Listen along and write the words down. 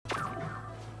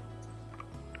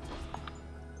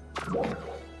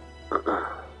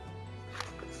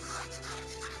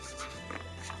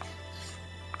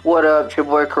What up, it's your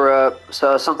boy Corrupt.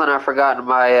 So something I forgot in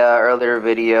my earlier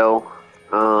video.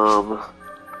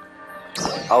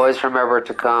 Always remember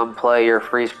to come play your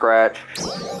free scratch.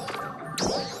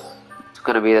 It's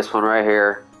gonna be this one right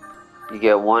here. You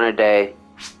get one a day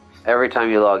every time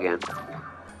you log in.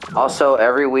 Also,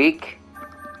 every week,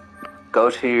 go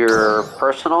to your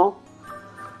personal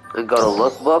and go to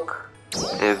lookbook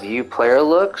and view player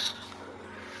looks,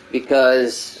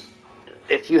 because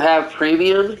if you have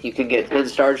premium, you can get 10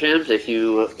 star gems. If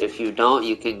you don't,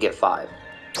 you can get 5.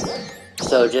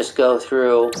 So just go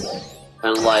through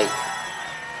and like.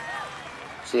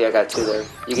 See, I got 2 there.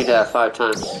 You can do that 5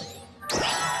 times.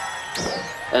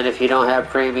 And if you don't have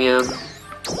premium,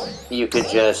 you could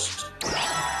just,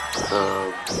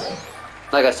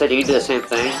 like I said, you can do the same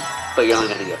thing, but you're only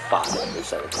going to get 5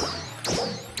 instead of 10.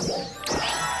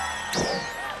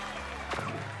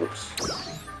 Oops.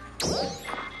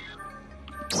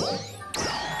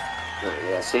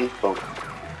 Yeah, see? Boom.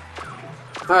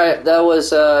 Alright, that was,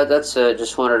 that's it.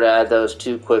 Just wanted to add those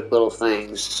 2 quick little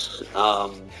things.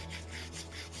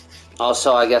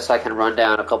 Also, I guess I can run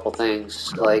down a couple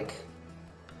things, like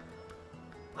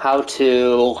how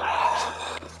to...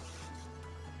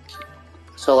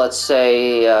 So let's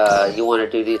say you want to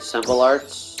do these symbol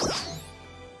arts.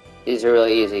 These are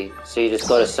really easy. So you just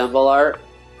go to symbol art,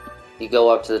 you go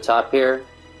up to the top here,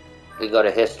 and go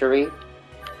to history.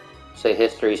 Say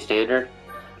history standard.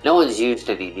 No one's used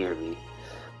any near me.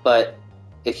 But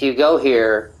if you go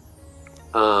here,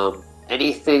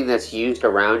 anything that's used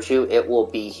around you, it will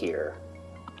be here.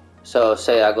 So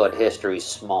say I go to history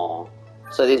small.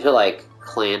 So these are like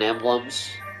clan emblems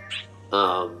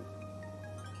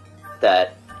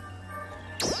that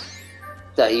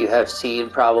you have seen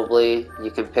probably.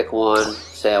 You can pick one.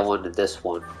 Say I wanted this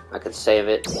one. I could save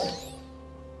it.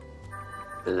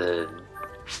 And then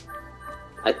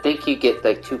I think you get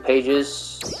like 2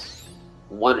 pages.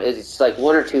 It's like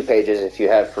 1 or 2 pages if you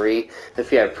have free.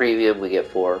 If you have premium, we get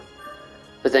 4.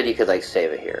 But then you could like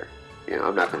save it here. You know,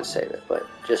 I'm not going to save it, but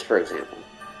just for example.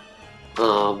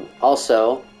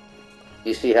 Also,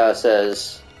 you see how it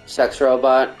says sex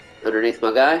robot underneath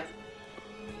my guy?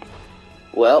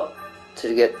 Well,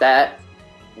 to get that,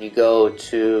 you go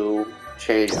to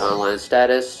change online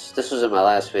status. This was in my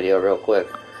last video real quick.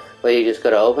 But you just go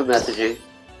to open messaging,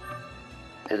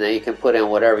 and then you can put in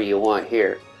whatever you want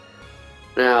here.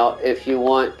 Now, if you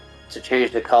want to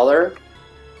change the color,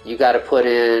 you got to put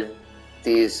in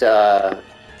these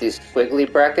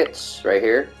squiggly brackets right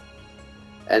here,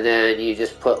 and then you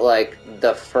just put like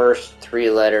the first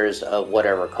 3 letters of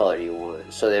whatever color you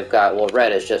want. So they've got, well,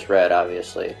 red is just red,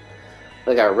 obviously.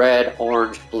 They got red,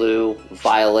 orange, blue,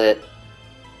 violet,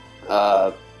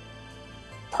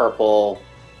 purple,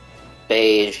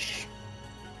 beige,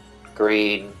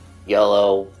 green,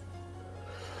 yellow.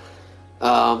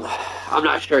 I'm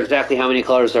not sure exactly how many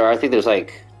colors there are. I think there's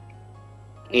like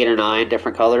 8 or 9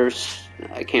 different colors.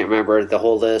 I can't remember the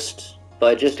whole list,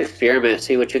 but just experiment,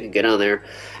 see what you can get on there.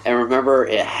 And remember,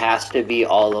 it has to be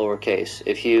all lowercase.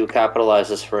 If you capitalize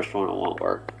this first one, it won't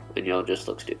work, and you'll just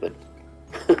look stupid.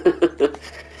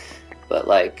 But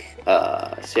like,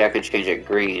 see, I can change it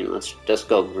green. Let's just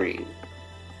go green.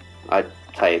 I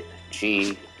type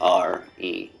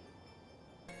G-R-E.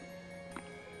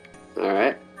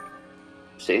 Alright.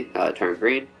 See how it turned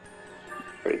green?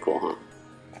 Pretty cool, huh?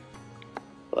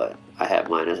 But I have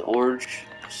mine as orange,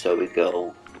 so we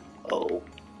go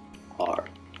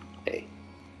O-R-A.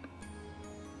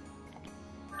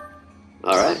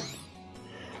 Alright.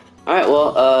 Alright,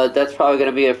 well, that's probably going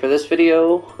to be it for this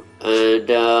video. And,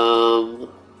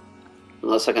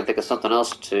 unless I can think of something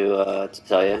else to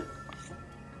tell you.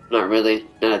 Not really,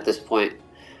 not at this point.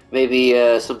 Maybe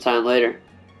sometime later.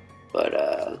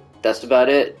 But that's about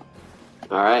it.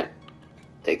 Alright,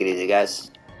 take it easy,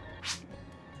 guys.